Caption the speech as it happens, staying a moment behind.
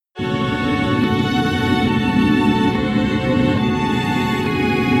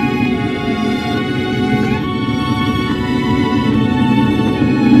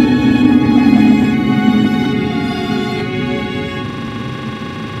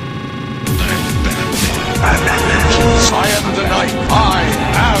listen tonight. I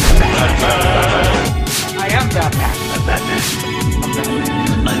am Batman. I am Batman. I'm Batman. I'm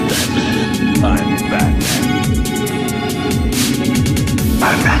Batman. I'm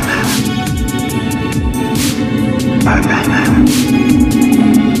Batman. I'm Batman.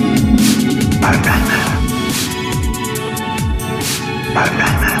 I'm Batman. I'm Batman. I'm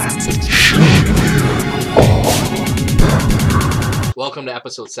Batman. Welcome to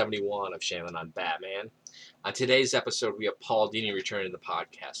episode 71 of Shaman on Batman. On today's episode, we have Paul Dini returning to the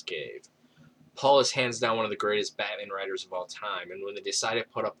podcast cave. Paul is hands down one of the greatest Batman writers of all time, and when they decided to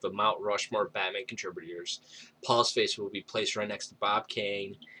put up the Mount Rushmore Batman contributors, Paul's face will be placed right next to Bob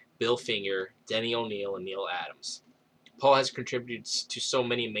Kane, Bill Finger, Denny O'Neil, and Neil Adams. Paul has contributed to so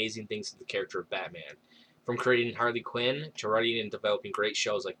many amazing things to the character of Batman, from creating Harley Quinn to writing and developing great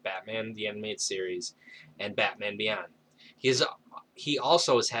shows like Batman, the Animated Series, and Batman Beyond. He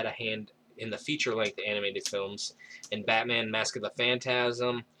also has had a hand in the feature-length animated films in Batman Mask of the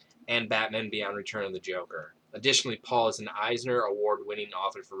Phantasm and Batman Beyond Return of the Joker. Additionally, Paul is an Eisner Award-winning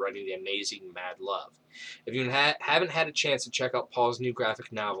author for writing the amazing Mad Love. If you haven't had a chance to check out Paul's new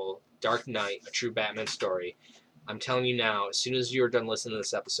graphic novel, Dark Knight, A True Batman Story, I'm telling you now, as soon as you're done listening to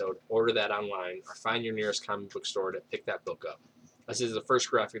this episode, order that online or find your nearest comic book store to pick that book up. This is the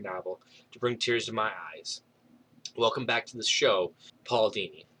first graphic novel to bring tears to my eyes. Welcome back to the show, Paul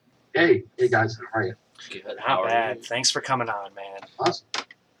Dini. Hey guys, how are you? Good. Not bad. Thanks for coming on, man. Awesome.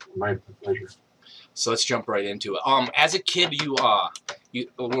 My pleasure. So let's jump right into it. As a kid,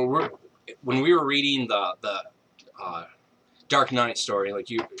 when we were reading the Dark Knight story, like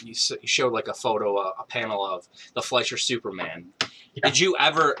you showed like a photo, a panel of the Fleischer Superman. Yeah. Did you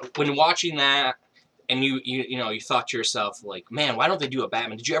ever, when watching that, and you thought to yourself like, man, why don't they do a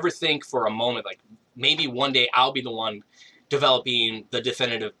Batman? Did you ever think for a moment like, maybe one day I'll be the one developing the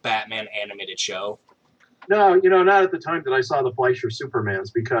definitive Batman animated show? No, not at the time that I saw the Fleischer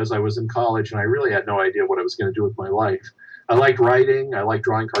Supermans, because I was in college and I really had no idea what I was going to do with my life. I liked writing, I liked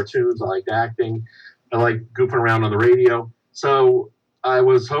drawing cartoons, I liked acting, I liked goofing around on the radio. So I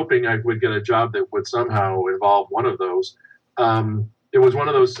was hoping I would get a job that would somehow involve one of those. It was one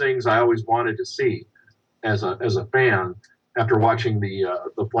of those things I always wanted to see as a fan after watching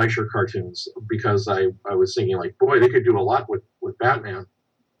the Fleischer cartoons, because I was thinking like, boy, they could do a lot with Batman.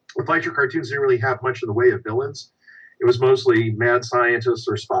 The Fleischer cartoons didn't really have much in the way of villains. It was mostly mad scientists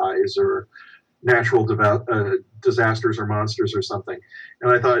or spies or natural disasters or monsters or something.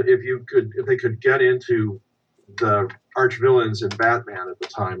 And I thought if they could get into the arch villains in Batman at the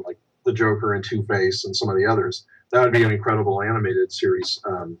time, like the Joker and Two-Face and some of the others, that would be an incredible animated series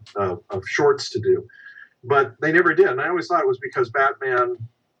of shorts to do. But they never did. And I always thought it was because Batman,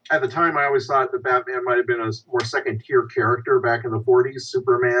 at the time, I always thought that Batman might have been a more second-tier character back in the 40s.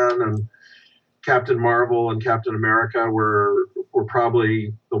 Superman and Captain Marvel and Captain America were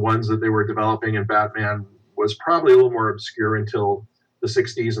probably the ones that they were developing, and Batman was probably a little more obscure until the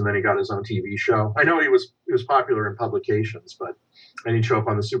 60s, and then he got his own TV show. I know he was popular in publications, and he'd show up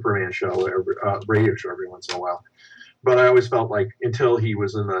on the Superman show, radio show every once in a while. But I always felt like until he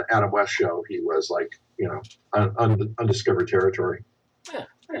was in the Adam West show, he was like, undiscovered territory. Yeah.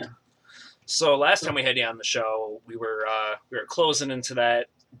 So last time we had you on the show, we were closing into that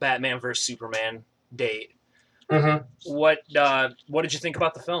Batman vs Superman date. Mm-hmm. What did you think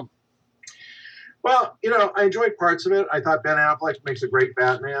about the film? Well, I enjoyed parts of it. I thought Ben Affleck makes a great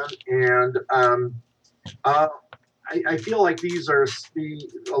Batman, and I feel like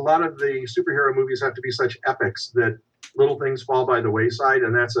a lot of the superhero movies have to be such epics that little things fall by the wayside,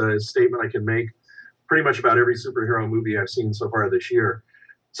 and that's a statement I can make pretty much about every superhero movie I've seen so far this year.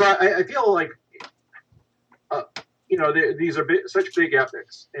 So I feel like, these are such big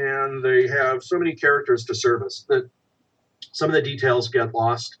epics, and they have so many characters to service that some of the details get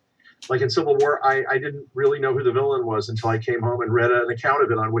lost. Like in Civil War, I didn't really know who the villain was until I came home and read an account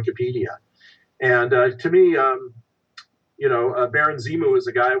of it on Wikipedia. And to me, Baron Zemo is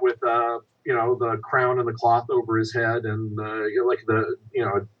a guy with, the crown and the cloth over his head, and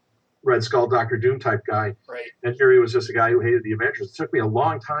Red Skull, Dr. Doom type guy. Right. And here he was just a guy who hated the Avengers. It took me a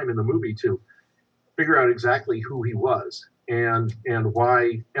long time in the movie to figure out exactly who he was and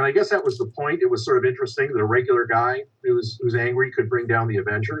why. And I guess that was the point. It was sort of interesting that a regular guy who's angry could bring down the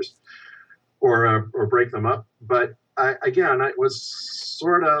Avengers or break them up. But I was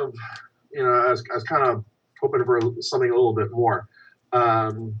sort of, I was kind of hoping for something a little bit more.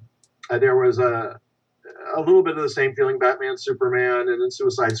 There was a little bit of the same feeling, Batman, Superman, and then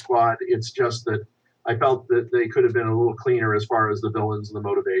Suicide Squad. It's just that I felt that they could have been a little cleaner as far as the villains and the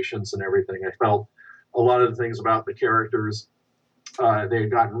motivations and everything. I felt a lot of the things about the characters they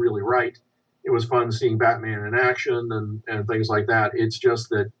had gotten really right. it was fun seeing Batman in action and things like that. It's just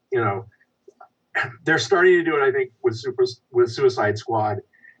that, they're starting to do it, I think, with Suicide Squad.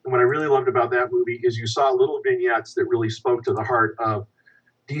 And what I really loved about that movie is you saw little vignettes that really spoke to the heart of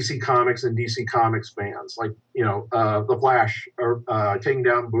DC Comics and DC Comics fans, like the Flash taking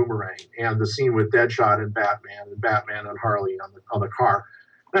down Boomerang, and the scene with Deadshot and Batman and Harley on the car.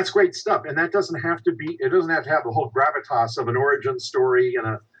 That's great stuff, and that doesn't have to be. It doesn't have to have the whole gravitas of an origin story and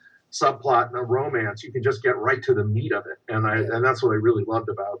a subplot and a romance. You can just get right to the meat of it, and that's what I really loved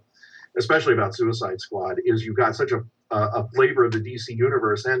about, especially about Suicide Squad, is you got such a flavor of the DC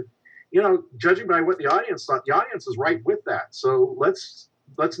universe, and judging by what the audience thought, the audience is right with that. So let's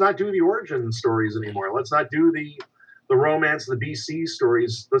not do the origin stories anymore. Let's not do the romance, the BC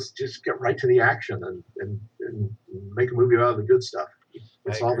stories. Let's just get right to the action and make a movie out of the good stuff.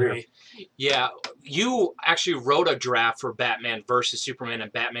 It's all there. Yeah, you actually wrote a draft for Batman versus Superman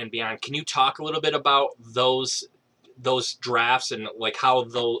and Batman Beyond. Can you talk a little bit about those drafts and like how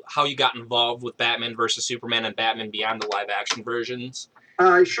you got involved with Batman versus Superman and Batman Beyond, the live action versions?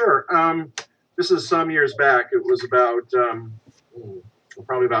 Sure. This is some years back. It was about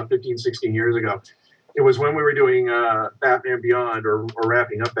probably about 15, 16 years ago. It was when we were doing Batman Beyond or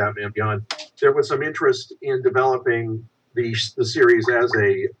wrapping up Batman Beyond. There was some interest in developing the series as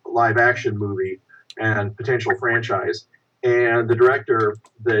a live action movie and potential franchise. And the director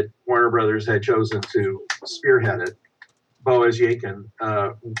that Warner Brothers had chosen to spearhead it, Boaz Yakin,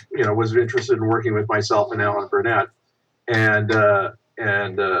 was interested in working with myself and Alan Burnett and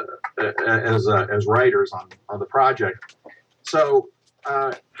as writers on the project. So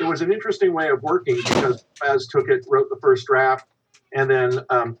it was an interesting way of working because Boaz took it, wrote the first draft, and then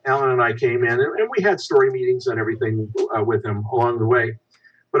Alan and I came in, and we had story meetings and everything with him along the way.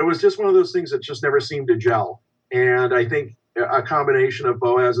 But it was just one of those things that just never seemed to gel. And I think a combination of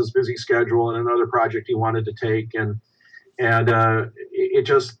Boaz's busy schedule and another project he wanted to take, and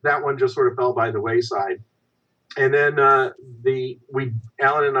that one just sort of fell by the wayside. And then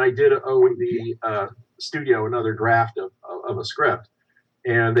Alan and I did owe the studio another draft of a script,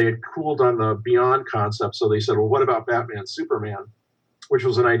 and they had cooled on the Beyond concept. So they said, well, what about Batman Superman, which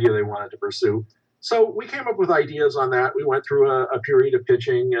was an idea they wanted to pursue. So we came up with ideas on that. We went through a period of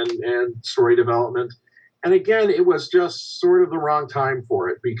pitching and story development. And again, it was just sort of the wrong time for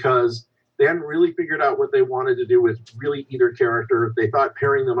it because they hadn't really figured out what they wanted to do with really either character. They thought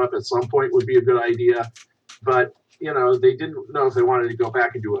pairing them up at some point would be a good idea, but they didn't know if they wanted to go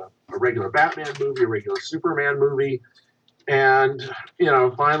back and do a regular Batman movie, a regular Superman movie. And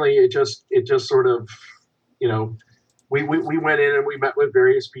finally it just sort of we went in and we met with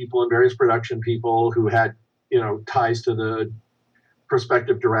various people and various production people who had ties to the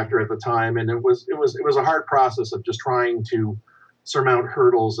prospective director at the time, and it was a hard process of just trying to surmount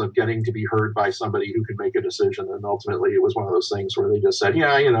hurdles of getting to be heard by somebody who could make a decision. And ultimately it was one of those things where they just said, here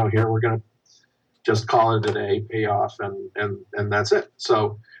we're going to just call it a day, pay off, and that's it.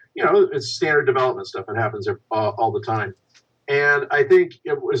 So it's standard development stuff. It happens all the time. And I think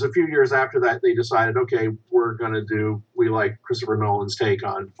it was a few years after that they decided, okay, we like Christopher Nolan's take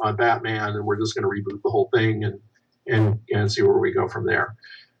on Batman, and we're just going to reboot the whole thing and see where we go from there.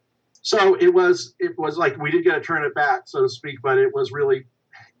 So it was like we did get a turn at bat, so to speak, but it was really,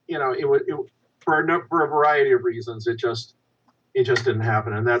 for a variety of reasons, it just didn't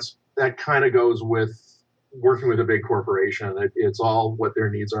happen, and that kind of goes with working with a big corporation. It's all what their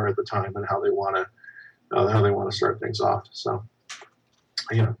needs are at the time and how they want to start things off. So,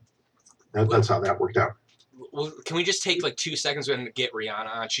 that's how that worked out. Well, can we just take like 2 seconds and get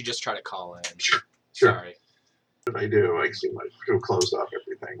Rihanna on? She just tried to call in. Sure. Sorry. If I do, I seem like to close off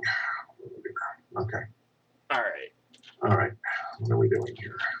everything. Okay. All right. What are we doing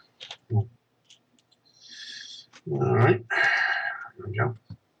here? All right. There we go.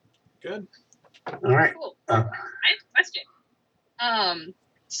 Good. All right. Cool. I have a question.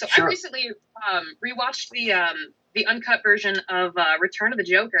 So Sure. I recently rewatched the uncut version of Return of the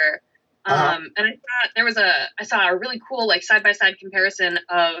Joker. And I saw a really cool like side by side comparison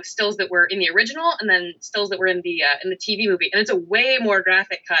of stills that were in the original and then stills that were in the TV movie, and it's a way more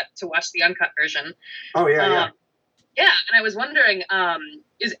graphic cut to watch the uncut version. Oh yeah. Yeah, and I was wondering,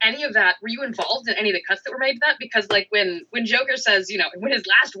 is any of that, were you involved in any of the cuts that were made to that? Because like when Joker says, when his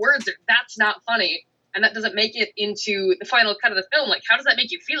last words are, "That's not funny," and that doesn't make it into the final cut of the film, like how does that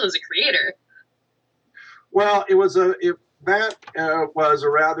make you feel as a creator? Well, that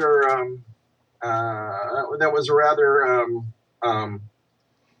was a rather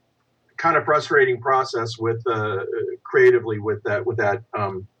kind of frustrating process with creatively with that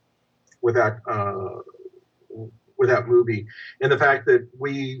that movie, and the fact that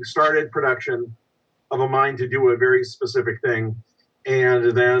we started production of a mind to do a very specific thing,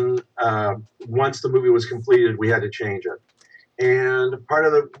 and then once the movie was completed, we had to change it. And part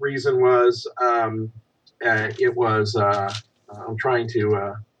of the reason was it was I'm trying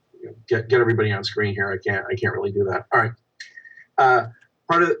to get everybody on screen here. I can't really do that. All right.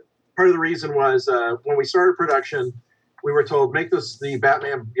 Part of the reason was when we started production, we were told, make this the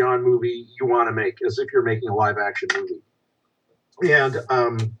Batman Beyond movie you want to make, as if you're making a live action movie, and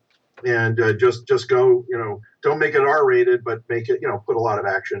just go, don't make it R-rated, but make it, put a lot of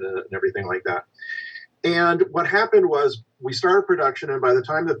action in it and everything like that. And what happened was we started production, and by the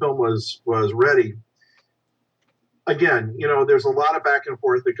time the film was ready, again, there's a lot of back and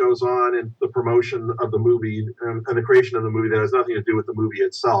forth that goes on in the promotion of the movie and the creation of the movie that has nothing to do with the movie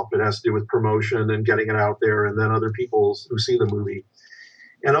itself. It has to do with promotion and getting it out there, and then other people who see the movie.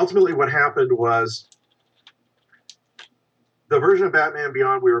 And ultimately what happened was the version of Batman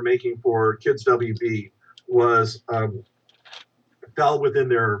Beyond we were making for Kids WB was fell within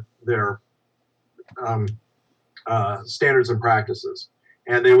their standards and practices.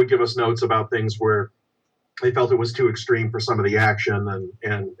 And they would give us notes about things where they felt it was too extreme for some of the action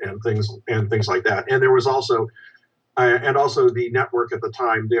and things like that. And there was also the network at the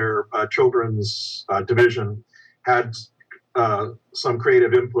time, their children's division had some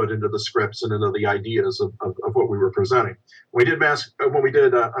creative input into the scripts and into the ideas of what we were presenting. This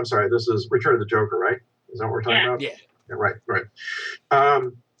is Return of the Joker, right? Is that what we're talking about? Yeah. Yeah, right.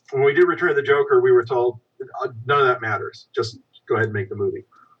 When we did Return of the Joker, we were told none of that matters. Just go ahead and make the movie.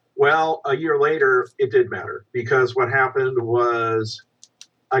 Well, a year later, it did matter, because what happened was,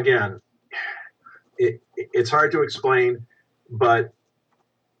 again, it's hard to explain, but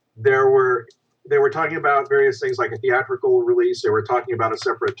they were talking about various things like a theatrical release. They were talking about a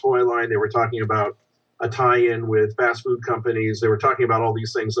separate toy line. They were talking about a tie-in with fast food companies. They were talking about all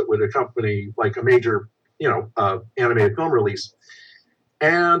these things that would accompany like a major, animated film release.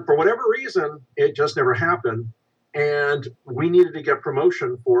 And for whatever reason, it just never happened. And we needed to get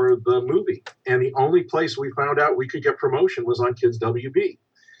promotion for the movie. And the only place we found out we could get promotion was on Kids WB.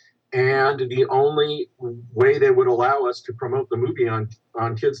 And the only way they would allow us to promote the movie on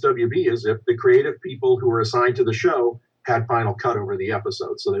Kids WB is if the creative people who were assigned to the show had final cut over the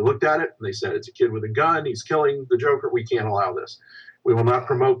episode. So they looked at it and they said, it's a kid with a gun. He's killing the Joker. We can't allow this. We will not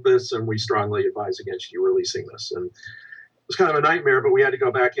promote this, and we strongly advise against you releasing this. And it was kind of a nightmare, but we had to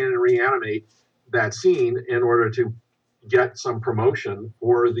go back in and reanimate that scene in order to get some promotion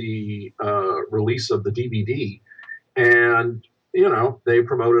for the release of the DVD. And they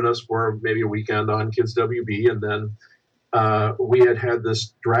promoted us for maybe a weekend on Kids WB, and then we had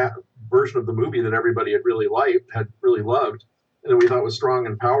this draft version of the movie that everybody had really loved, and that we thought was strong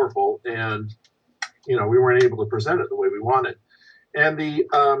and powerful, and we weren't able to present it the way we wanted. And the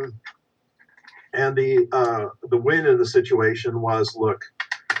win in the situation was, look,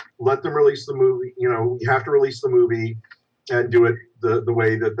 let them release the movie. You have to release the movie and do it the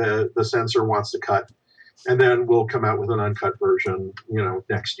way that the censor wants to cut. And then we'll come out with an uncut version,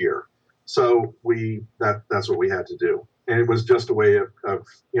 next year. So that's what we had to do. And it was just a way of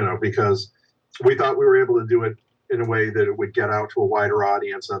because we thought we were able to do it in a way that it would get out to a wider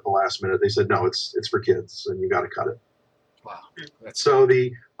audience. And at the last minute, they said, no, it's for kids and you got to cut it. Wow. So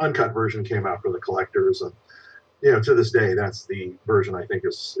the uncut version came out for the collectors. And, to this day, that's the version I think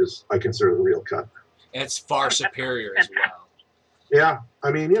is I consider the real cut. And it's far superior as well. Yeah.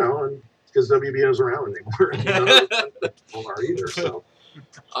 I mean, because WB isn't around anymore. Don't are either. So.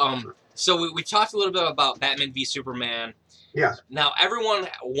 So we talked a little bit about Batman v Superman. Yes. Now everyone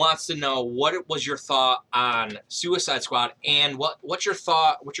wants to know what was your thought on Suicide Squad, and what's your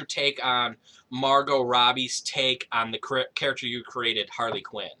take on Margot Robbie's take on the character you created, Harley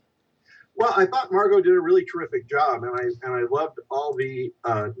Quinn? Well, I thought Margot did a really terrific job, and I loved all the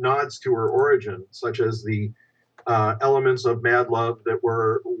nods to her origin, such as the elements of mad love that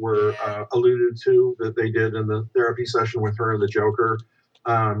were alluded to that they did in the therapy session with her and the Joker.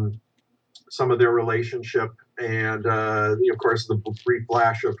 Some of their relationship, and of course the brief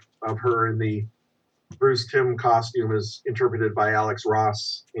flash of her in the Bruce Timm costume is interpreted by Alex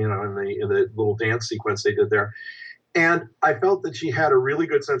Ross, in the little dance sequence they did there. And I felt that she had a really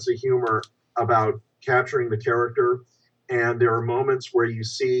good sense of humor about capturing the character. And there are moments where you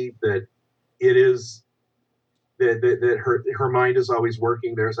see that it is that her mind is always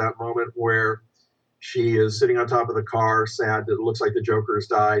working. There's that moment where she is sitting on top of the car, sad that it looks like the Joker has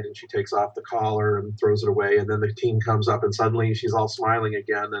died, and she takes off the collar and throws it away. And then the team comes up, and suddenly she's all smiling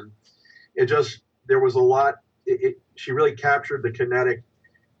again. And there was a lot. She really captured the kinetic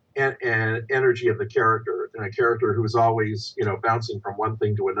and energy of the character, and a character who was always, bouncing from one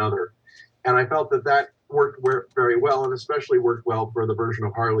thing to another. And I felt that worked very well, and especially worked well for the version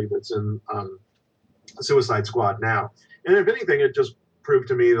of Harley that's in Suicide Squad now. And if anything, it just proved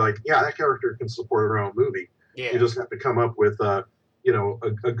to me like, yeah, that character can support her own movie. Yeah. You just have to come up with a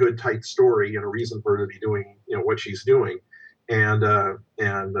good tight story and a reason for her to be doing what she's doing, and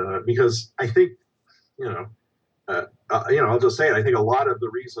because I think I'll just say it. I think a lot of the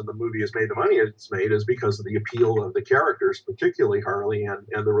reason the movie has made the money it's made is because of the appeal of the characters, particularly Harley and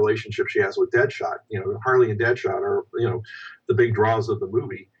the relationship she has with Deadshot. Harley and Deadshot are the big draws of the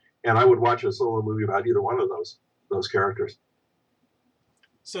movie, and I would watch a solo movie about either one of those characters.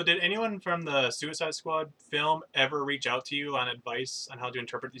 So did anyone from the Suicide Squad film ever reach out to you on advice on how to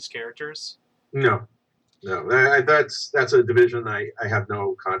interpret these characters? No. That's a division I have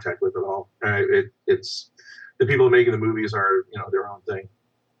no contact with at all. It's the people making the movies are their own thing.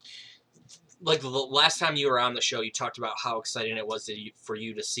 Like the last time you were on the show, you talked about how exciting it was for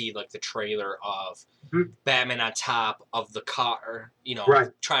you to see like the trailer of Batman on top of the car, right,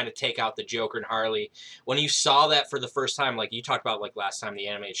 trying to take out the Joker and Harley. When you saw that for the first time, like you talked about like last time the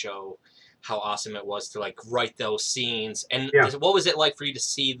animated show, how awesome it was to like write those scenes. And what was it like for you to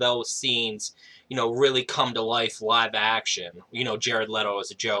see those scenes, really come to life live action? Jared Leto as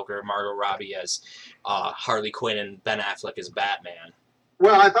a Joker, Margot Robbie as Harley Quinn, and Ben Affleck as Batman.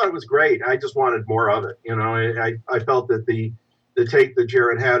 Well, I thought it was great. I just wanted more of it. I felt that the take that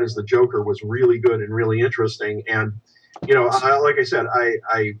Jared had as the Joker was really good and really interesting. And, like I said,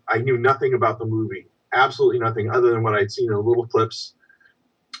 I knew nothing about the movie, absolutely nothing other than what I'd seen in little clips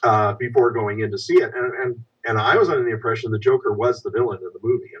before going in to see it. And I was under the impression the Joker was the villain in the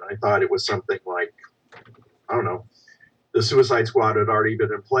movie. And I thought it was something like, I don't know, the Suicide Squad had already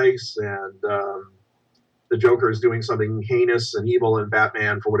been in place, and the Joker is doing something heinous and evil, and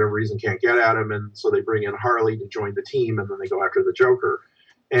Batman, for whatever reason, can't get at him, and so they bring in Harley to join the team, and then they go after the Joker.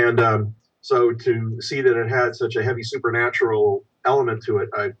 And so to see that it had such a heavy supernatural element to it,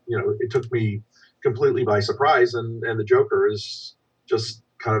 it took me completely by surprise. And the Joker is just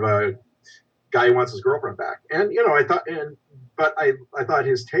kind of a guy who wants his girlfriend back. And I thought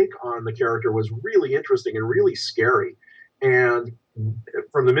his take on the character was really interesting and really scary. And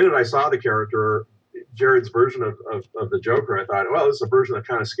from the minute I saw the character, Jared's version of the Joker, I thought, well, this is a version that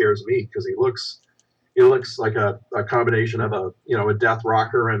kind of scares me, because he looks like a combination of a death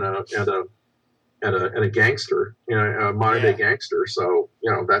rocker and a gangster, a modern day gangster. So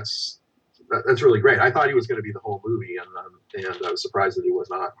that's really great. I thought he was going to be the whole movie, and I was surprised that he was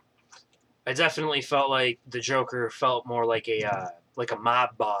not. I definitely felt like the Joker felt more like a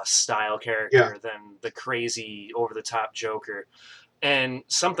mob boss style character than the crazy over the top Joker. And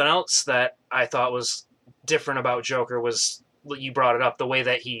something else that I thought was different about Joker was, you brought it up, the way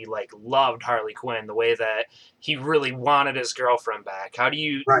that he loved Harley Quinn, the way that he really wanted his girlfriend back.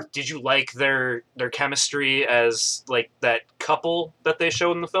 Did you like their chemistry as that couple that they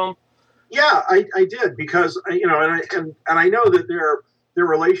showed in the film? Yeah, I did, because and I know that their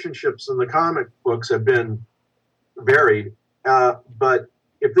relationships in the comic books have been varied, but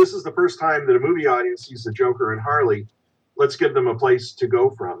if this is the first time that a movie audience sees the Joker and Harley, let's give them a place to go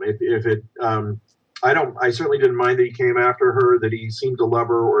from. I certainly didn't mind that he came after her, that he seemed to love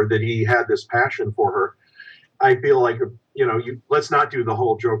her, or that he had this passion for her. I feel like, let's not do the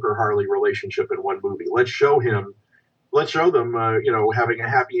whole Joker Harley relationship in one movie. Let's show them, having a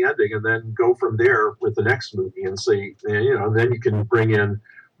happy ending, and then go from there with the next movie and say, then you can bring in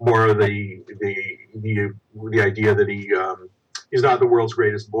more of the idea that he's not the world's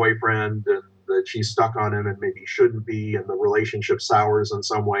greatest boyfriend, and that she's stuck on him and maybe shouldn't be, and the relationship sours in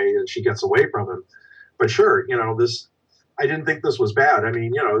some way and she gets away from him. But sure, I didn't think this was bad. I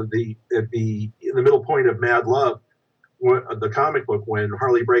mean, in the middle point of Mad Love, the comic book, when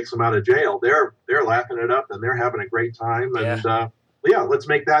Harley breaks him out of jail, they're laughing it up and they're having a great time. And let's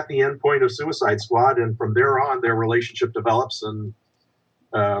make that the end point of Suicide Squad, and from there on, their relationship develops and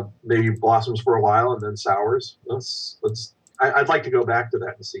maybe blossoms for a while and then sours. I'd like to go back to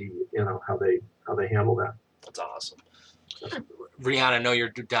that and see, how they handle that. That's awesome. Rihanna, I know you're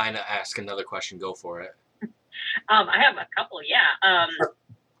dying to ask another question. Go for it. I have a couple, yeah.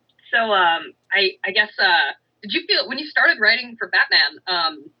 So I guess, did you feel, when you started writing for Batman,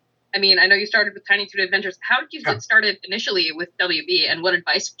 I know you started with Tiny Toon Adventures. How did you get started initially with WB, and what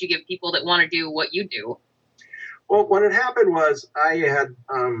advice would you give people that want to do what you do? Well, what had happened was I had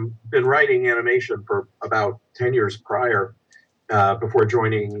been writing animation for about 10 years prior, before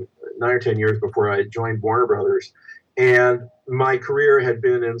joining, 9 or 10 years before I joined Warner Brothers. And my career had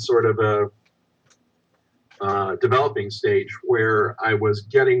been in sort of developing stage where I was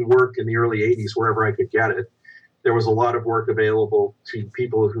getting work in the early 80s wherever I could get it. There was a lot of work available to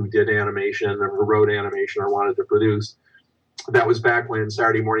people who did animation or who wrote animation or wanted to produce. That was back when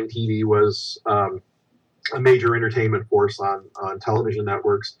Saturday morning TV was a major entertainment force on television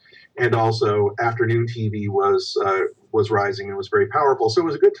networks, and also afternoon TV was rising and was very powerful. So it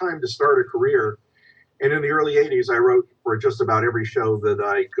was a good time to start a career. And in the early 80s, I wrote for just about every show that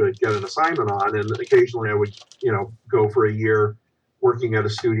I could get an assignment on, and occasionally I would, go for a year working at a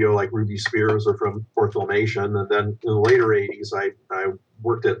studio like Ruby Spears or Filmation. And then in the later 80s, I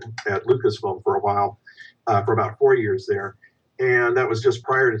worked at Lucasfilm for a while, for about 4 years there. And that was just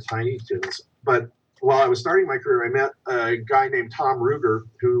prior to Tiny Toons. But while I was starting my career, I met a guy named Tom Ruger,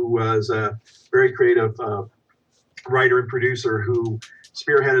 who was a very creative writer and producer who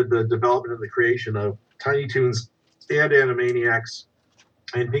spearheaded the development and the creation of Tiny Toons and Animaniacs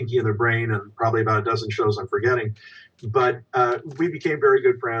and Pinky and the Brain, and probably about a dozen shows I'm forgetting. But we became very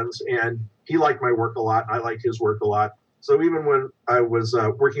good friends, and he liked my work a lot, and I liked his work a lot. So even when I was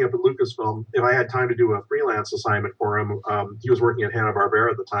working up at Lucasfilm, if I had time to do a freelance assignment for him, he was working at Hanna-Barbera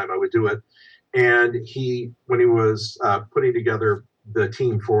at the time, I would do it. And when he was putting together the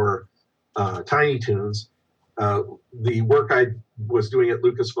team for Tiny Toons, the work I was doing at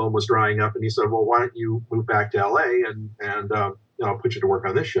Lucasfilm was drying up, and he said, well, why don't you move back to LA and I'll put you to work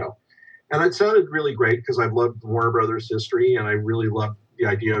on this show. And it sounded really great because I've loved Warner Brothers history, and I really loved the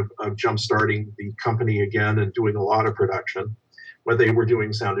idea of jump-starting the company again and doing a lot of production. What they were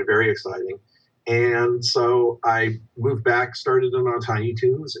doing sounded very exciting. And so I moved back, started in on Tiny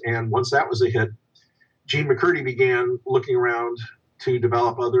Toons, and once that was a hit, Gene McCurdy began looking around to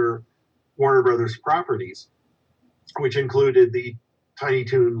develop other Warner Brothers properties, which included the Tiny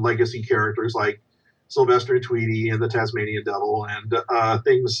Toon legacy characters like Sylvester and Tweety and the Tasmanian Devil, and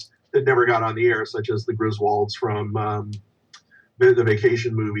things that never got on the air, such as the Griswolds from the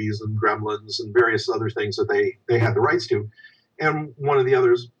Vacation movies and Gremlins and various other things that they had the rights to. And one of the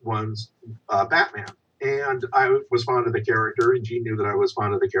others was Batman. And I was fond of the character, and Jean knew that I was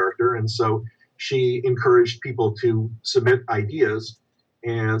fond of the character. And so she encouraged people to submit ideas.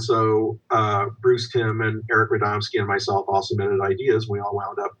 And so Bruce Timm and Eric Radomski and myself all submitted ideas. We all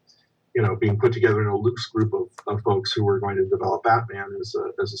wound up, being put together in a loose group of folks who were going to develop Batman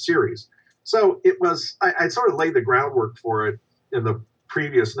as a series. So it was, I sort of laid the groundwork for it in the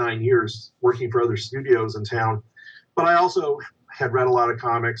previous 9 years working for other studios in town. But I also had read a lot of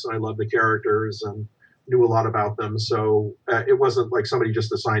comics, and I loved the characters and knew a lot about them. So it wasn't like somebody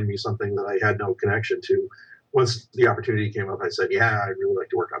just assigned me something that I had no connection to. Once the opportunity came up, I said, yeah, I'd really like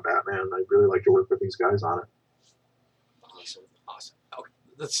to work on Batman. I'd really like to work with these guys on it. Awesome. Okay.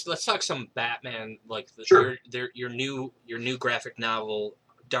 Let's talk some Batman, like Sure. your new graphic novel,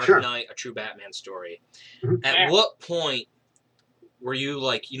 Dark Sure. Knight, A True Batman Story. Mhm. At what point were you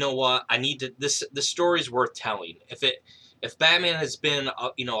like, you know what, I need to, this story's worth telling? If Batman has been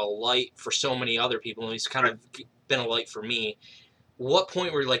a light for so many other people, and he's kind of been a light for me, what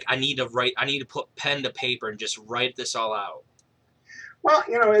point were you like, I need to put pen to paper and just write this all out? Well,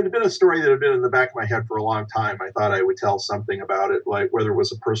 it had been a story that had been in the back of my head for a long time. I thought I would tell something about it, like whether it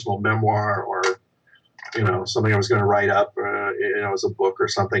was a personal memoir or, something I was going to write up, as a book or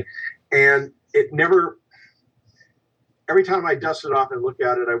something. And it never, every time I dusted off and looked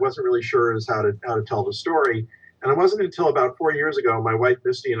at it, I wasn't really sure as how to tell the story. And it wasn't until about 4 years ago, my wife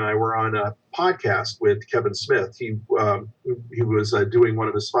Misty and I were on a podcast with Kevin Smith. He was doing one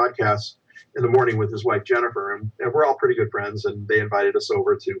of his podcasts in the morning with his wife Jennifer, and we're all pretty good friends. And they invited us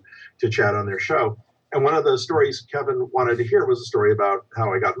over to chat on their show. And one of the stories Kevin wanted to hear was a story about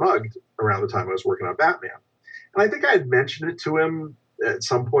how I got mugged around the time I was working on Batman. And I think I had mentioned it to him at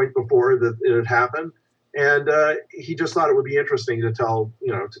some point before that it had happened. And he just thought it would be interesting to tell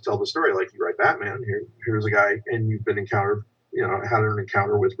the story. Like, you write Batman, here's a guy, and you've been had an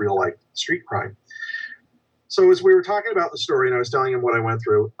encounter with real life street crime. So as we were talking about the story, and I was telling him what I went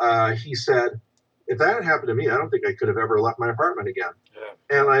through, he said, if that had happened to me, I don't think I could have ever left my apartment again.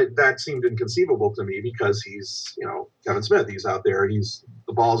 Yeah. And that seemed inconceivable to me because he's, Kevin Smith. He's out there. He's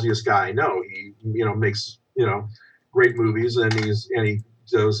the ballsiest guy I know. He, makes, great movies, and he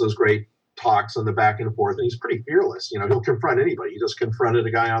does those great talks on the back and forth, and he's pretty fearless. He'll confront anybody. He just confronted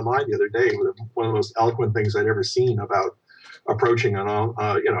a guy online the other day with one of the most eloquent things I'd ever seen about approaching a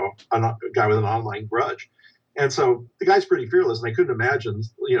guy with an online grudge. And so the guy's pretty fearless, and I couldn't imagine,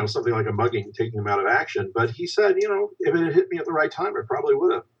 something like a mugging taking him out of action. But he said, if it had hit me at the right time, I probably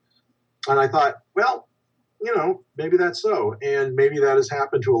would have. And I thought, well, maybe that's so. And maybe that has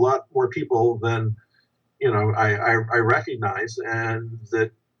happened to a lot more people than, I recognize, and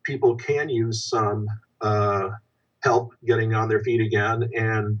that people can use some help getting on their feet again.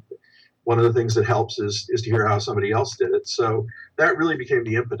 And one of the things that helps is to hear how somebody else did it. So that really became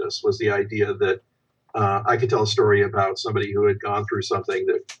the impetus, was the idea that I could tell a story about somebody who had gone through something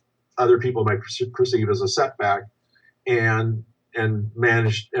that other people might perceive as a setback, and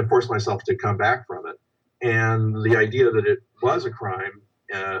managed and forced myself to come back from it. And the idea that it was a crime,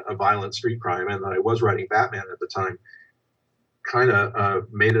 a violent street crime, and that I was writing Batman at the time, kind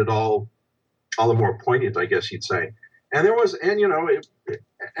of made it all the more poignant, I guess you'd say. And there was, and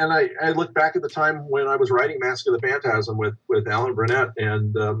I look back at the time when I was writing Mask of the Phantasm with Alan Burnett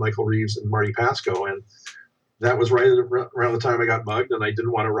and Michael Reeves and Marty Pasco, and that was right around the time I got mugged, and I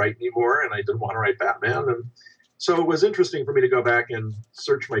didn't want to write anymore, and I didn't want to write Batman. And so it was interesting for me to go back and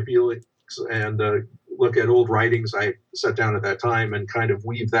search my feelings and look at old writings I set down at that time and kind of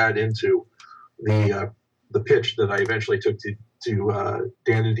weave that into the pitch that I eventually took to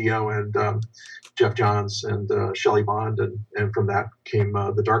Dan DiDio and Jeff Johns and Shelley Bond, and from that came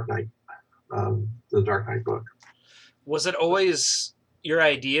the Dark Knight book. Was it always your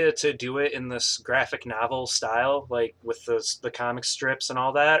idea to do it in this graphic novel style, like with the comic strips and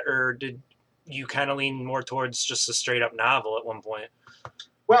all that, or did you kind of lean more towards just a straight up novel at one point?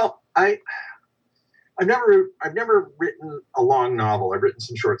 Well, I've never written a long novel. I've written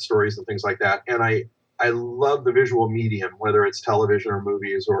some short stories and things like that, and I love the visual medium, whether it's television or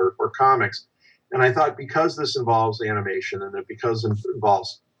movies or comics. And I thought, because this involves animation and because it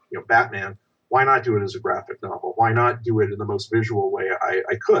involves Batman, why not do it as a graphic novel? Why not do it in the most visual way I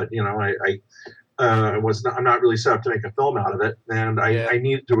could? I'm not really set up to make a film out of it, and I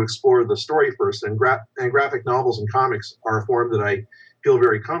needed to explore the story first. And graphic novels and comics are a form that I feel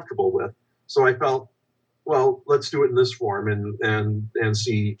very comfortable with. So I felt, well, let's do it in this form and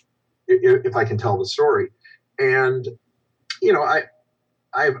see if I can tell the story. And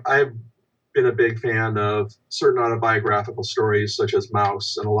I've been a big fan of certain autobiographical stories, such as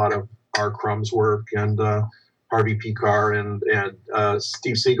Mouse, and a lot of R. Crumb's work, and Harvey Pekar, and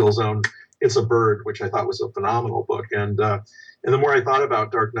Steve Siegel's own It's a Bird, which I thought was a phenomenal book. And the more I thought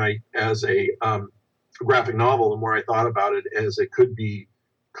about Dark Knight as a graphic novel, the more I thought about it as it could be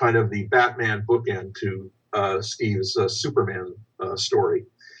kind of the Batman bookend to Steve's Superman story.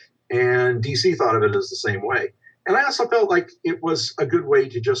 And DC thought of it as the same way. And I also felt like it was a good way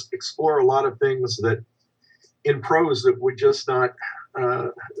to just explore a lot of things that in prose that would just not,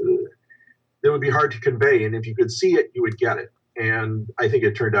 that would be hard to convey. And if you could see it, you would get it. And I think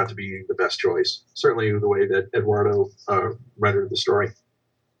it turned out to be the best choice, certainly the way that Eduardo rendered the story.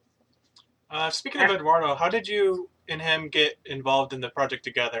 Speaking of Eduardo, how did you and him get involved in the project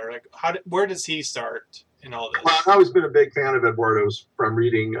together? Like, where does he start in all this? Well, I've always been a big fan of Eduardo's from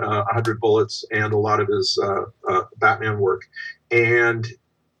reading 100 Bullets and a lot of his Batman work. And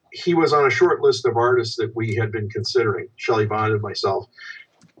he was on a short list of artists that we had been considering, Shelley Bond and myself.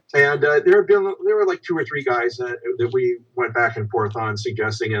 And there were like 2 or 3 guys that we went back and forth on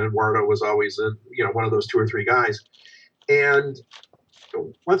suggesting, and Eduardo was always one of those 2 or 3 guys. And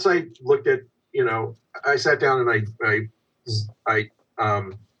once I looked at, I sat down and I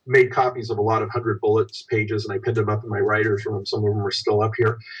made copies of a lot of 100 Bullets pages, and I pinned them up in my writer's room. Some of them are still up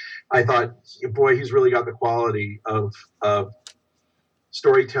here. I thought, boy, he's really got the quality of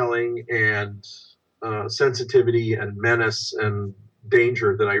storytelling and sensitivity and menace and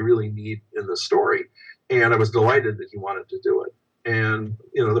danger that I really need in the story. And I was delighted that he wanted to do it. And,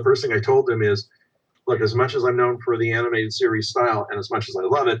 the first thing I told him is, look, as much as I'm known for the animated series style and as much as I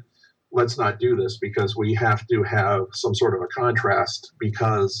love it, let's not do this, because we have to have some sort of a contrast,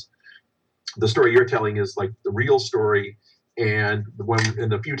 because the story you're telling is like the real story. And in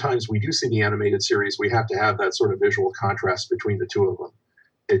the few times we do see the animated series, we have to have that sort of visual contrast between the two of them.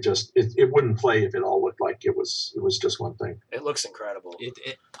 It wouldn't play if it all looked like it was just one thing. It looks incredible.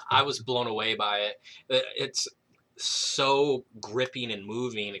 I was blown away by it. It's so gripping and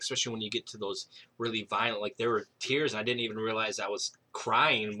moving, especially when you get to those really violent, like there were tears, and I didn't even realize I was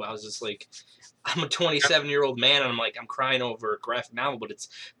crying. I was just like, I'm a 27-year-old man, and I'm like, I'm crying over a graphic novel, but it's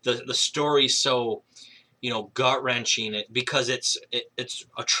the story's so gut-wrenching, because it's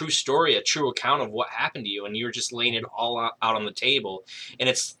a true story, a true account of what happened to you, and you're just laying it all out on the table. And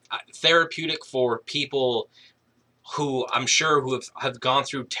it's therapeutic for people who I'm sure who have gone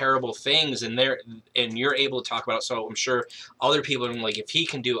through terrible things, and you're able to talk about it. So I'm sure other people are like, if he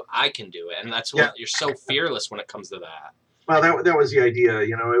can do it, I can do it. And that's what you're so fearless when it comes to that. Well, that was the idea.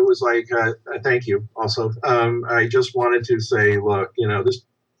 It was like, thank you also. I just wanted to say, look, this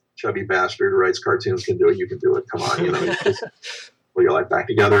chubby bastard who writes cartoons can do it. You can do it. Come on, just pull your life back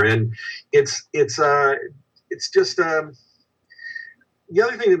together. And it's just, the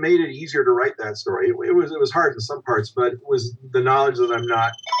other thing that made it easier to write that story, it was hard in some parts, but it was the knowledge that I'm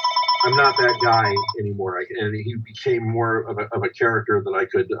not that guy anymore. And he became more of a character that I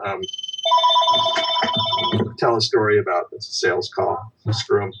could tell a story about. That's a sales call.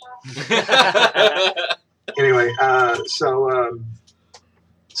 Screw him. Anyway, so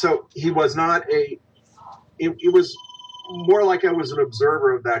he was not it was more like I was an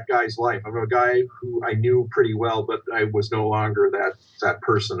observer of that guy's life. I'm a guy who I knew pretty well, but I was no longer that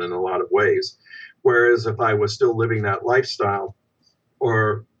person in a lot of ways. Whereas if I was still living that lifestyle,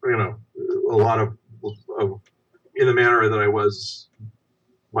 or a lot of in the manner that I was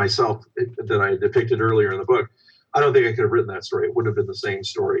myself, that I depicted earlier in the book, I don't think I could have written that story. It wouldn't have been the same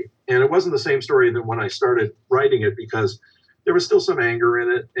story, and it wasn't the same story than when I started writing it, because there was still some anger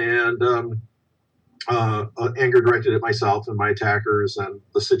in it, and anger directed at myself and my attackers and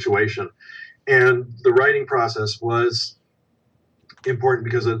the situation. And the writing process was important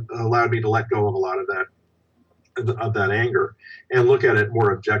because it allowed me to let go of a lot of that anger and look at it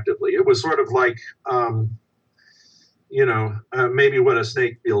more objectively. It was sort of like, maybe what a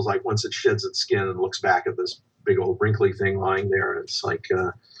snake feels like once it sheds its skin and looks back at this big old wrinkly thing lying there. And it's like,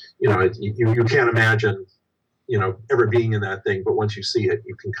 you can't imagine, ever being in that thing, but once you see it,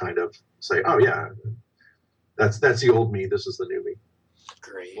 you can kind of say, oh yeah, that's the old me. This is the new me.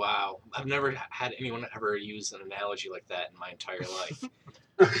 Great. Wow. I've never had anyone ever use an analogy like that in my entire life.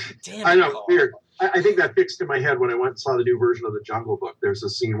 Damn, I know, weird. I think that fixed in my head when I went and saw the new version of the Jungle Book. There's a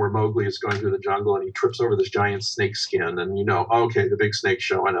scene where Mowgli is going through the jungle and he trips over this giant snake skin, and okay, the big snake's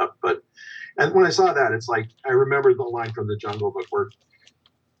showing up. And when I saw that, it's like I remembered the line from the Jungle Book where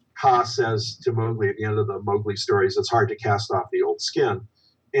Kaa says to Mowgli at the end of the Mowgli stories, it's hard to cast off the old skin.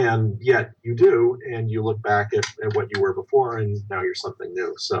 And yet you do, and you look back at what you were before, and now you're something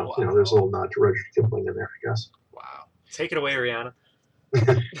new. So, wow. There's a little nod to Rudyard Kipling in there, I guess. Wow. Take it away, Rihanna.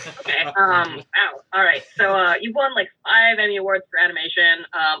 Okay. Wow. All right. So you've won like 5 Emmy Awards for animation.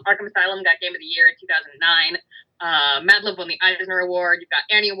 Arkham Asylum got Game of the Year in 2009. Mad Lib won the Eisner Award. You've got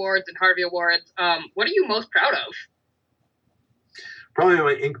Annie Awards and Harvey Awards. What are you most proud of? Probably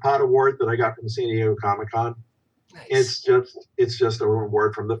my Inkpot Award that I got from San Diego Comic-Con. Nice. It's just a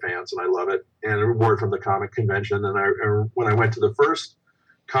reward from the fans, and I love it, and a reward from the comic convention. And when I went to the first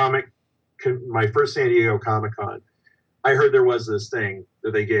my first San Diego Comic-Con, I heard there was this thing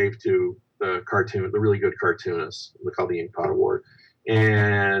that they gave to the really good cartoonists. They called the Inkpot Award.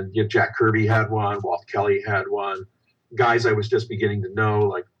 And Jack Kirby had one, Walt Kelly had one. Guys I was just beginning to know,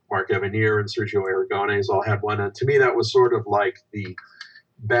 like Mark Evanier and Sergio Aragones, all had one. And to me, that was sort of like the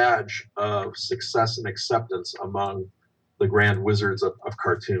badge of success and acceptance among the grand wizards of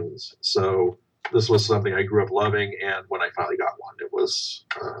cartoons. So this was something I grew up loving. And when I finally got one, it was...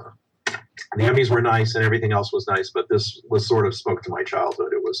 the Emmys were nice and everything else was nice, but this was sort of spoke to my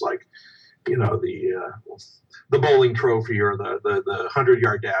childhood. It was like, the bowling trophy or the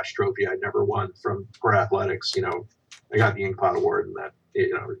 100-yard dash trophy I never won for athletics. I got the Inkpot Award, and that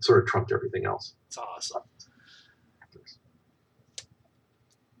it sort of trumped everything else. It's awesome.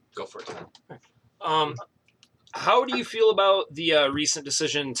 Go for it. How do you feel about the recent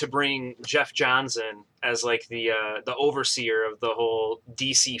decision to bring Jeff Johns in as like the overseer of the whole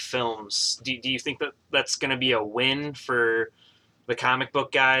DC films? Do you think that that's going to be a win for the comic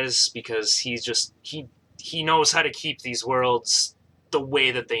book guys, because he knows how to keep these worlds the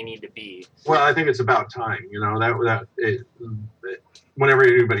way that they need to be? Well, I think it's about time. Whenever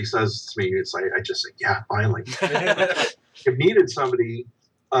anybody says to me, it's like I just say, yeah, finally. It needed somebody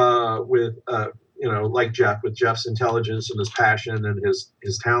with like Jeff, with Jeff's intelligence and his passion and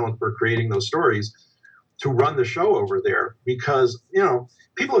his talent for creating those stories, to run the show over there. Because,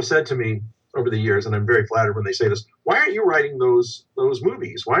 people have said to me over the years, and I'm very flattered when they say this, why aren't you writing those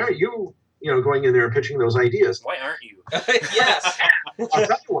movies? Why aren't you, going in there and pitching those ideas? Why aren't you? Yes. I'll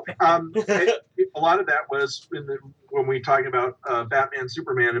tell you what, a lot of that was when we talking about Batman,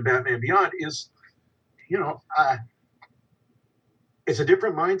 Superman, and Batman Beyond is, it's a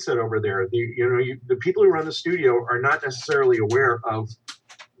different mindset over there. The people who run the studio are not necessarily aware of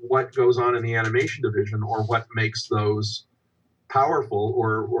what goes on in the animation division or what makes those powerful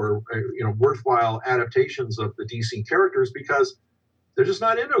or worthwhile adaptations of the DC characters, because they're just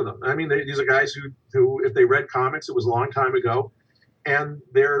not into them. I mean, these are guys who, if they read comics, it was a long time ago, and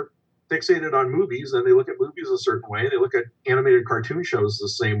they're fixated on movies, and they look at movies a certain way, and they look at animated cartoon shows the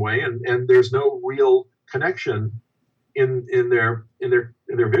same way, and there's no real connection in their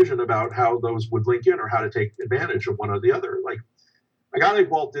vision about how those would link in or how to take advantage of one or the other. Like a guy like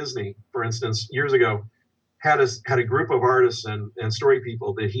Walt Disney, for instance, years ago, had a group of artists and story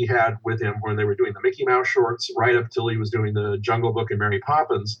people that he had with him when they were doing the Mickey Mouse shorts right up till he was doing the Jungle Book and Mary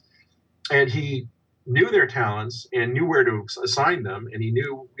Poppins. And he knew their talents and knew where to assign them. And he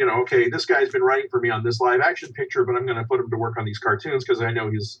knew, okay, this guy's been writing for me on this live action picture, but I'm going to put him to work on these cartoons because I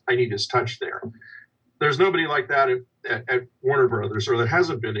know I need his touch there. There's nobody like that at Warner Brothers, or there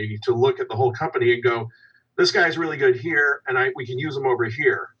hasn't been any, to look at the whole company and go, this guy's really good here, and we can use him over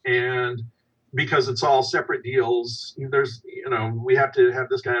here. And because it's all separate deals, there's, we have to have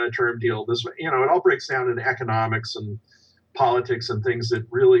this guy on a term deal. This, it all breaks down into economics and politics and things that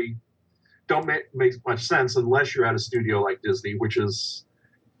really don't make much sense unless you're at a studio like Disney, which is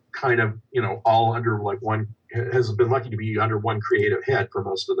kind of, all under like one, has been lucky to be under one creative head for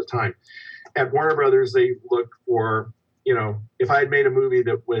most of the time. At Warner Brothers, they look for, if I had made a movie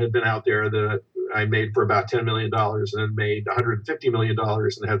that had been out there that I made for about $10 million and then made $150 million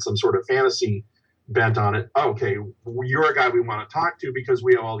and had some sort of fantasy bent on it. Okay, you're a guy we want to talk to because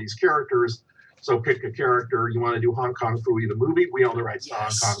we have all these characters. So pick a character. You want to do Hong Kong Phooey, the movie? We own the rights to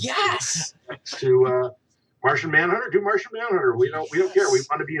Hong Kong. Yes. To Martian Manhunter, do Martian Manhunter. We don't care. We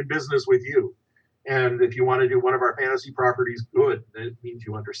want to be in business with you. And if you want to do one of our fantasy properties, good. It means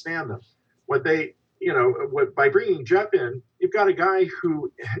you understand them. By bringing Jeff in, you've got a guy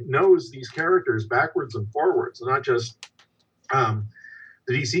who knows these characters backwards and forwards, and not just the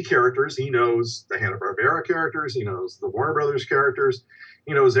DC characters. He knows the Hanna-Barbera characters. He knows the Warner Brothers characters.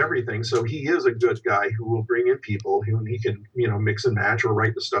 He knows everything. So he is a good guy who will bring in people who he can, mix and match or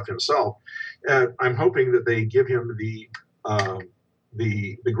write the stuff himself. I'm hoping that they give him the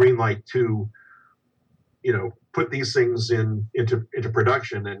green light to, put these things into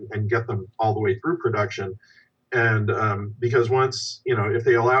production and get them all the way through production. And because once, if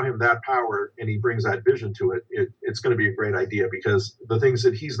they allow him that power and he brings that vision to it, it's going to be a great idea, because the things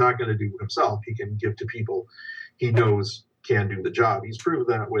that he's not going to do himself, he can give to people he knows can do the job. He's proved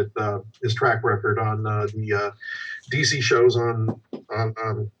that with his track record on the DC shows on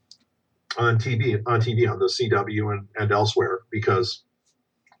TV on the CW and elsewhere, because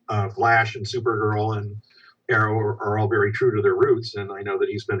Flash and Supergirl and Arrow are all very true to their roots, and I know that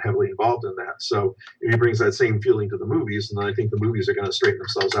he's been heavily involved in that. So he brings that same feeling to the movies, and I think the movies are going to straighten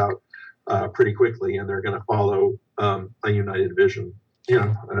themselves out pretty quickly, and they're going to follow a united vision.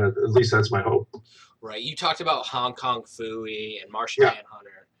 At least that's my hope. Right. You talked about Hong Kong Phooey and Martian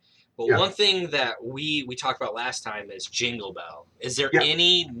Manhunter, but one thing that we talked about last time is Jingle Bell. Is there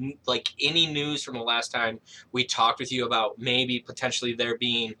any news from the last time we talked with you about maybe potentially there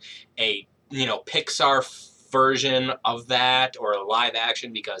being a Pixar version of that, or a live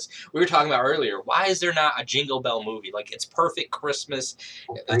action? Because we were talking about earlier, why is there not a Jingle Bell movie? Like, it's perfect Christmas.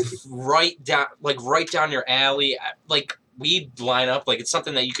 It's right down your alley. Like, we line up, like, it's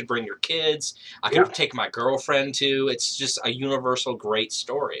something that you could bring your kids. I could take my girlfriend to. It's just a universal great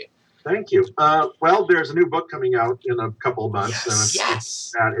story. Thank you. Well, there's a new book coming out in a couple of months.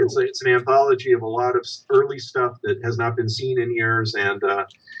 Yes. It's an anthology of a lot of early stuff that has not been seen in years, and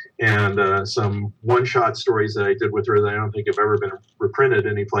some one-shot stories that I did with her that I don't think have ever been reprinted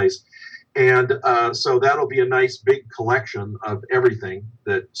anyplace. And so that'll be a nice big collection of everything,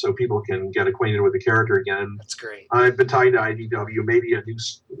 so people can get acquainted with the character again. That's great. I've been tied to IDW, maybe a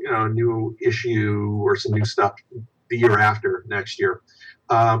new issue or some new stuff the year after, next year.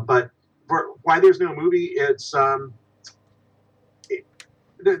 But for why there's no movie, it's there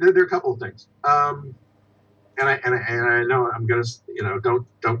are a couple of things. And I know I'm gonna,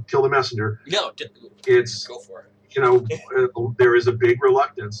 don't kill the messenger. No, it's go for it. There is a big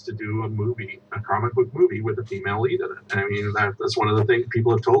reluctance to do a comic book movie with a female lead in it. I mean, that's one of the things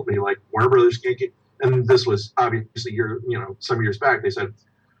people have told me. Like, Warner Brothers can't get, and this was obviously some years back. They said,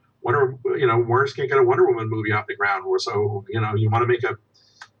 Warner's can't get a Wonder Woman movie off the ground. Or so you want to make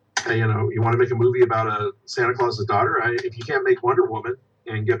a movie about a Santa Claus's daughter. If you can't make Wonder Woman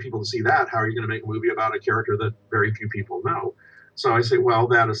and get people to see that, how are you going to make a movie about a character that very few people know? So I say, well,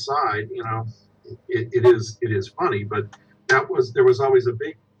 that aside, it is funny, but there was always a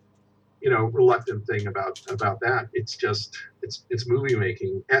big, reluctant thing about that. It's just, it's movie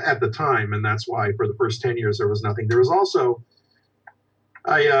making at the time. And that's why for the first 10 years, there was nothing. There was also,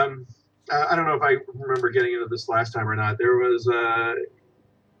 I don't know if I remember getting into this last time or not. There was,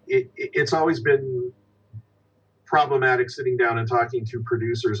 it's always been problematic sitting down and talking to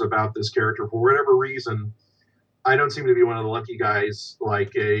producers about this character. For whatever reason, I don't seem to be one of the lucky guys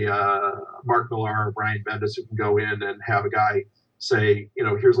like a Mark Millar or Brian Bendis who can go in and have a guy say,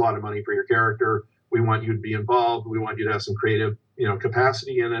 here's a lot of money for your character. We want you to be involved. We want you to have some creative,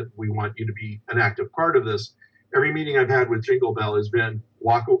 capacity in it. We want you to be an active part of this. every meeting I've had with Jingle Bell has been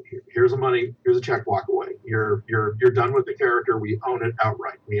here's the money, here's a check, walk away. You're done with the character. We own it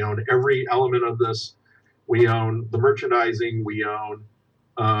outright. We own every element of this. We own the merchandising. We own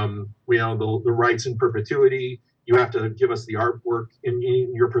the rights in perpetuity. You have to give us the artwork in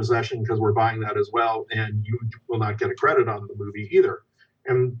your possession because we're buying that as well, and you will not get a credit on the movie either.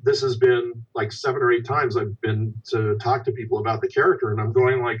 And this has been like 7 or 8 times I've been to talk to people about the character, and I'm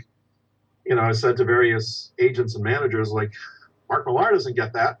going like, I said to various agents and managers, like, Mark Millar doesn't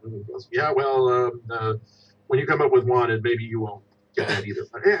get that. And he goes, yeah, well, when you come up with Wanted, maybe you won't get that either.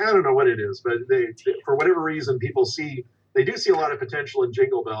 I don't know what it is, but they for whatever reason, people they do see a lot of potential in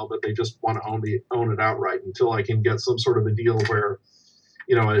Jingle Bell, but they just want to own it outright until I can get some sort of a deal where,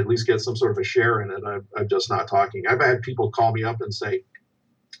 I at least get some sort of a share in it. I'm just not talking. I've had people call me up and say,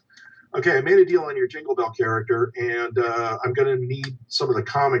 okay, I made a deal on your Jingle Bell character, and I'm going to need some of the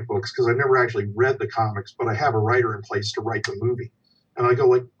comic books because I've never actually read the comics, but I have a writer in place to write the movie. And I go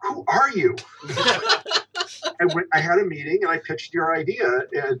like, who are you? And I had a meeting, and I pitched your idea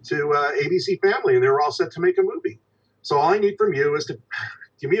to ABC Family, and they were all set to make a movie. So all I need from you is to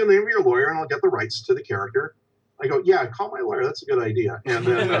give me the name of your lawyer, and I'll get the rights to the character. I go, yeah, call my lawyer. That's a good idea. And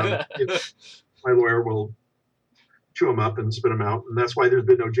then my lawyer will chew them up and spit them out, and that's why there's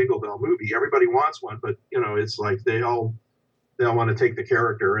been no Jingle Bell movie. Everybody wants one, but it's like they all want to take the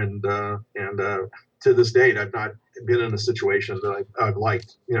character, and to this date, I've not been in a situation that I've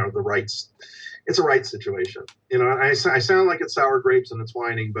liked. The rights. It's a rights situation. I sound like it's sour grapes and it's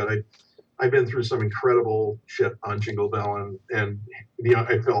whining, but I've been through some incredible shit on Jingle Bell, and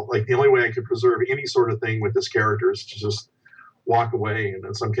I felt like the only way I could preserve any sort of thing with this character is to just walk away. And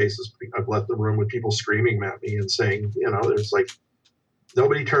in some cases, I've left the room with people screaming at me and saying, there's like,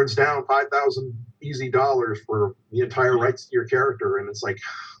 nobody turns down $5,000 easy dollars for the entire rights to your character. And it's like,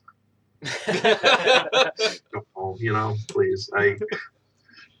 please,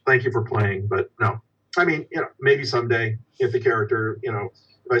 thank you for playing, but no. I mean, maybe someday if the character,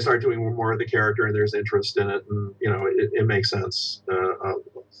 if I start doing more of the character and there's interest in it, and it makes sense,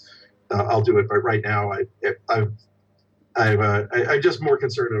 I'll do it. But right now, I'm just more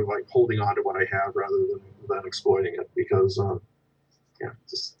concerned of like holding on to what I have rather than exploiting it because,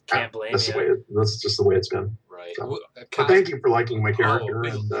 just can't blame that's just the way it's been. Right. So, but thank you for liking my character.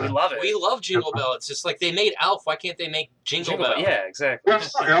 We love it. We love Jingle Bell. It's just like they made Elf. Why can't they make Jingle Bell? Yeah, exactly. Well,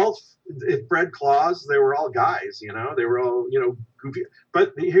 Elf, Fred Claus, they were all guys. They were all goofy.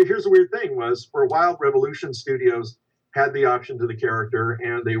 But here's the weird thing: was for a while, Revolution Studios had the option to the character,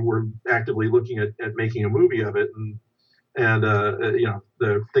 and they were actively looking at making a movie of it, and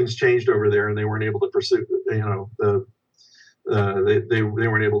the things changed over there, and they weren't able to pursue. They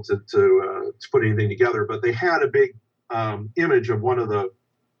weren't able to put anything together, but they had a big image of one of the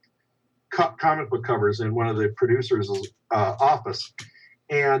comic book covers in one of the producers' office,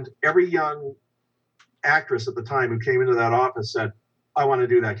 and every young actress at the time who came into that office said, "I want to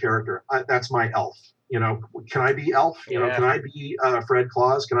do that character. That's my Elf. Can I be Elf? Can I be Fred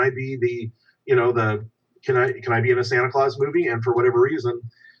Claus? Can I be can I be in a Santa Claus movie?" And for whatever reason,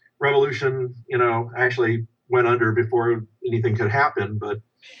 Revolution, actually went under before anything could happen, but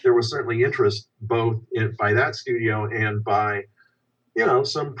there was certainly interest both by that studio and by,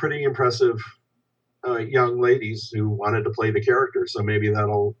 some pretty impressive young ladies who wanted to play the character. So maybe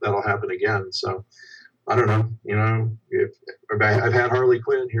that'll happen again. So I don't know. I've had Harley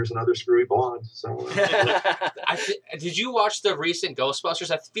Quinn. Here's another screwy blonde. So did you watch the recent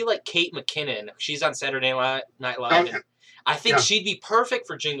Ghostbusters? I feel like Kate McKinnon. She's on Saturday Night Live. Okay. I think she'd be perfect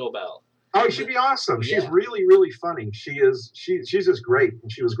for Jingle Bell. Oh, she'd be awesome. Yeah. She's really, really funny. She's just great.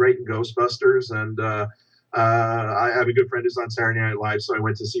 And she was great in Ghostbusters. And I have a good friend who's on Saturday Night Live, so I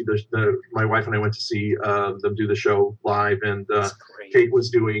went to see my wife and I went to see them do the show live. And Kate was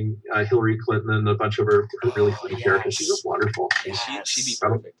doing Hillary Clinton and a bunch of her really funny characters. She's just wonderful. Yes. She'd be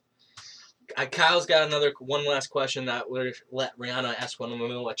perfect. Kyle's got one last question that we'll let Rihanna ask one, and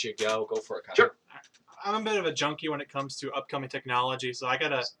we'll let you go. Go for it, Kyle. Sure. I'm a bit of a junkie when it comes to upcoming technology, so I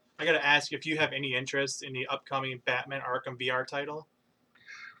gotta ask if you have any interest in the upcoming Batman Arkham VR title.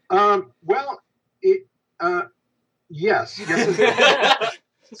 Yes.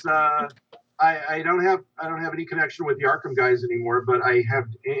 I don't have any connection with the Arkham guys anymore, but I have.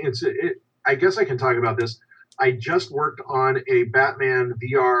 I guess I can talk about this. I just worked on a Batman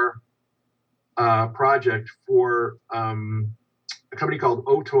VR project for a company called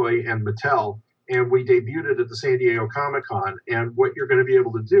Otoy and Mattel. And we debuted it at the San Diego Comic-Con. And what you're going to be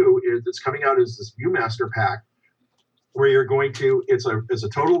able to do is it's coming out as this Viewmaster pack where you're going to, it's a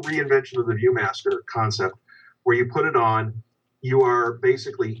total reinvention of the Viewmaster concept where you put it on, you are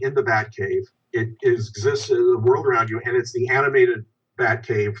basically in the Batcave exists in the world around you, and it's the animated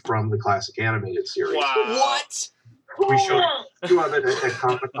Batcave from the classic animated series. Wow. What? We showed two of it at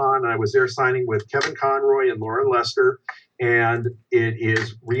Comic-Con. I was there signing with Kevin Conroy and Lauren Lester, and it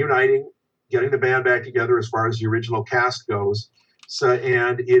is reuniting, getting the band back together as far as the original cast goes. So,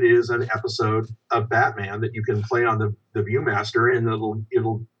 and it is an episode of Batman that you can play on the ViewMaster, and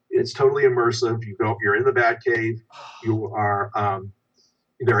it's totally immersive. You're in the Batcave. You are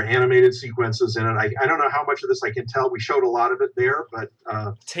there are animated sequences in it. I don't know how much of this I can tell. We showed a lot of it there, but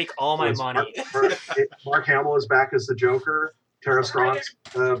take all my money. Mark Hamill is back as the Joker. Tara Strong's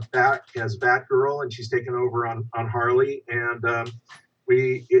back as Batgirl, and she's taken over on Harley. And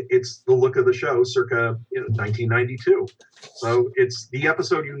it's the look of the show, circa 1992. So it's the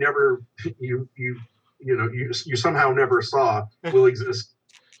episode you somehow never saw will exist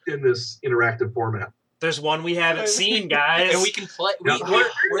in this interactive format. There's one we haven't seen, guys. And we can play.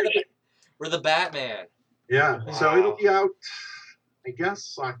 We're the Batman. Yeah. Wow. So it'll be out, I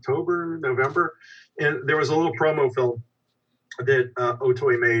guess, October, November. And there was a little promo film that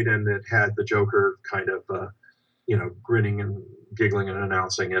Otoy made, and it had the Joker kind of, grinning and giggling and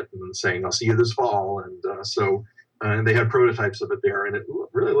announcing it and saying, "I'll see you this fall." And they had prototypes of it there, and it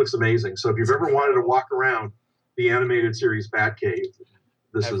really looks amazing. So if you've ever wanted to walk around the animated series Batcave,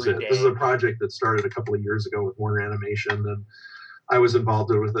 this is it. This is a project that started a couple of years ago with Warner Animation, and I was involved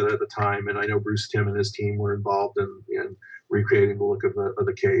with it at the time. And I know Bruce Timm and his team were involved in recreating the look of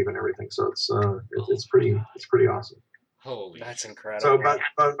the cave and everything. So it's pretty awesome. Holy, that's incredible. So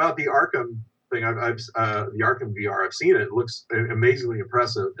about the Arkham thing, I've the Arkham VR, I've seen it. It looks amazingly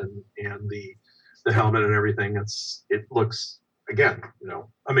impressive, and the helmet and everything. It looks, again,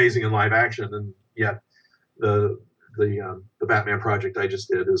 amazing in live action, and yet the Batman project I just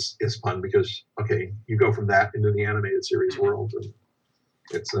did is fun because you go from that into the animated series world, and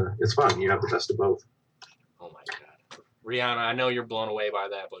it's fun. You have the best of both. Oh my god, Rihanna, I know you're blown away by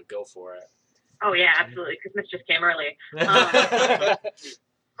that, but go for it. Oh yeah, absolutely. Christmas just came early.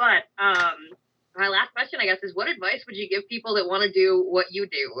 But my last question, I guess, is what advice would you give people that want to do what you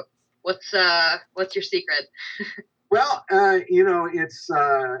do? What's your secret? Well, it's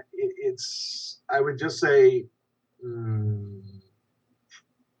I would just say,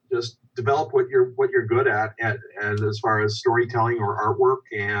 just develop what you're good at, and as far as storytelling or artwork,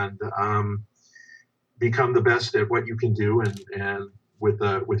 and become the best at what you can do, and with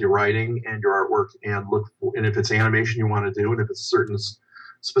your writing and your artwork, and if it's animation you want to do, and if it's a certain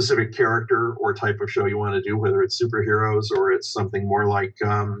specific character or type of show you want to do, whether it's superheroes or it's something more like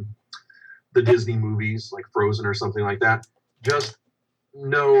the Disney movies like Frozen or something like that, just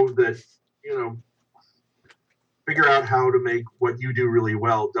know that, figure out how to make what you do really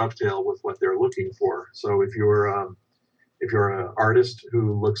well dovetail with what they're looking for. So if you're an artist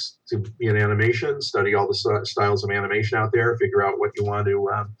who looks to be in animation, study all the styles of animation out there, figure out what you want to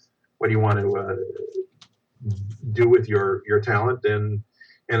do with your talent, and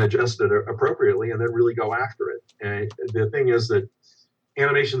adjust it appropriately, and then really go after it. And the thing is that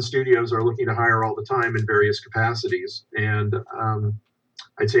animation studios are looking to hire all the time in various capacities, and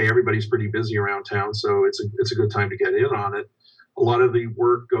I'd say everybody's pretty busy around town, so it's a good time to get in on it. A lot of the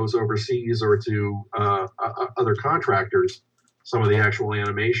work goes overseas or to other contractors, some of the actual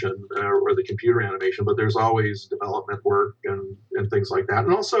animation or the computer animation, but there's always development work and things like that.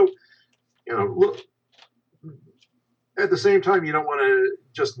 And also, look, at the same time, you don't want to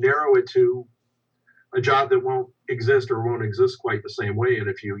just narrow it to a job that won't exist or won't exist quite the same way in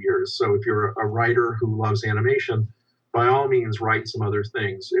a few years. So if you're a writer who loves animation, by all means, write some other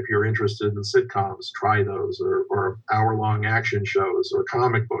things. If you're interested in sitcoms, try those, or hour-long action shows, or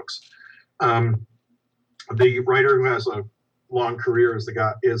comic books. The writer who has a long career is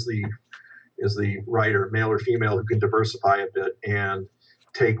the writer, male or female, who can diversify a bit and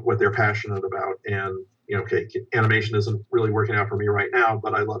take what they're passionate about. And animation isn't really working out for me right now,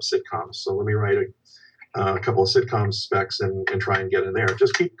 but I love sitcoms, so let me write a couple of sitcom specs and try and get in there.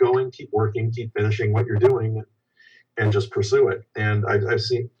 Just keep going, keep working, keep finishing what you're doing, and just pursue it. And I've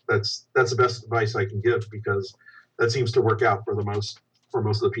seen that's the best advice I can give, because that seems to work out for most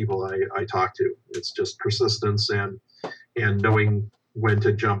of the people I talk to. It's just persistence and knowing when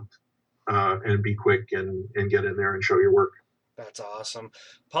to jump and be quick and get in there and show your work. That's awesome.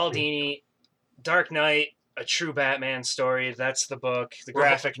 Paul Dini, Dark Knight, A True Batman Story. That's the book, the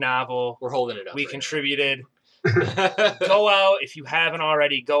graphic novel. We're holding it up. We contributed. Go out, if you haven't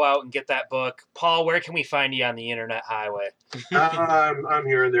already, go out and get that book. Paul, where can we find you on the internet highway? I'm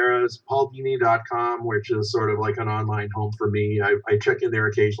here and there. It's pauldini.com, which is sort of like an online home for me. I check in there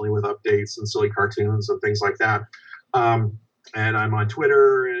occasionally with updates and silly cartoons and things like that. And I'm on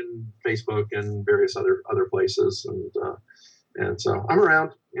Twitter and Facebook and various other places, and so I'm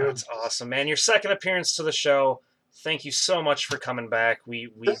around. You know. That's awesome, man. Your second appearance to the show. Thank you so much for coming back.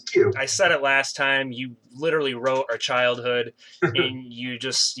 Thank you. I said it last time. You literally wrote our childhood, and you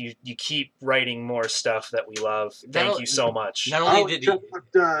keep writing more stuff that we love. Thank you so much. Not only did you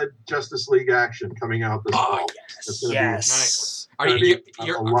Justice League Action coming out this fall. Yes. Are you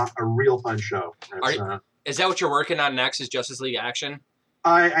a real fun show? Is that what you're working on next? Is Justice League Action?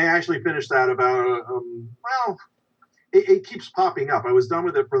 I actually finished that about it keeps popping up. I was done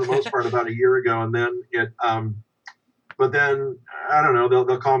with it for the most part about a year ago, and then but then I don't know.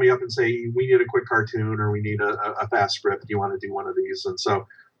 They'll call me up and say we need a quick cartoon or we need a fast script. Do you want to do one of these? And so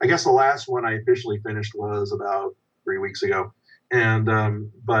I guess the last one I officially finished was about 3 weeks ago. And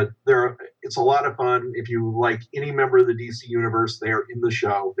but it's a lot of fun. If you like any member of the DC universe, they are in the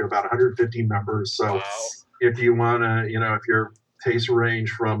show. There are about 150 members. So wow. If you want to, if your tastes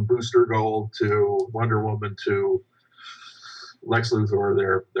range from Booster Gold to Wonder Woman to Lex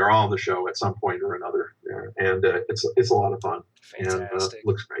Luthor, they're all on the show at some point or another, and it's a lot of fun. Fantastic. And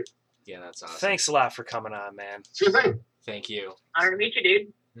looks great. Yeah, that's awesome. Thanks a lot for coming on, man. Sure thing. Thank you. Honor to meet you,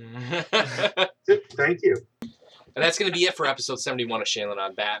 dude. Thank you. And that's going to be it for episode 71 of Shaylin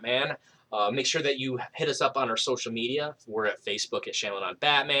on Batman. Make sure that you hit us up on our social media. We're at Facebook at Shaylin on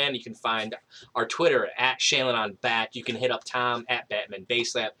Batman. You can find our Twitter at Shaylin on Bat. You can hit up Tom at Batman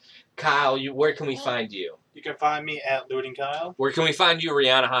Baselab. Kyle, where can we find you? You can find me at Looting Kyle. Where can we find you,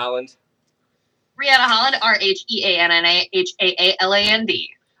 Rihanna Holland? Rihanna Holland, RHEANNAHAALAND.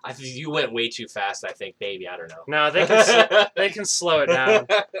 I think you went way too fast. I think, maybe, I don't know. No, they can slow it down.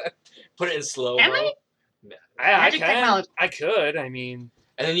 Put it in slow Am mo. I can. I could. I mean.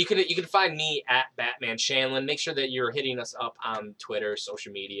 And then you can find me at Batman Shanlin. Make sure that you're hitting us up on Twitter,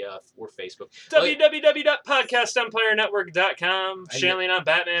 social media, or Facebook. www.podcastempirenetwork.com,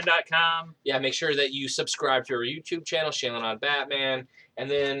 ShanlinOnBatman.com. Yeah, make sure that you subscribe to our YouTube channel, Shaylin on Batman. And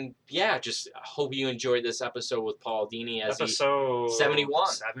then, just hope you enjoyed this episode with Paul Dini as episode 71.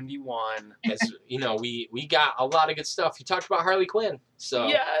 71. As we got a lot of good stuff. You talked about Harley Quinn. So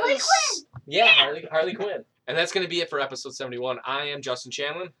yes. Harley Quinn. Yeah, Harley Quinn. And that's going to be it for episode 71. I am Justin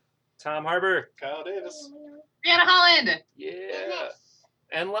Shanlin. Tom Harbor. Kyle Davis. Rihanna Holland. Yeah.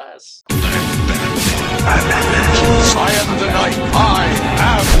 And Les. I am the night. I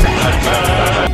am Batman.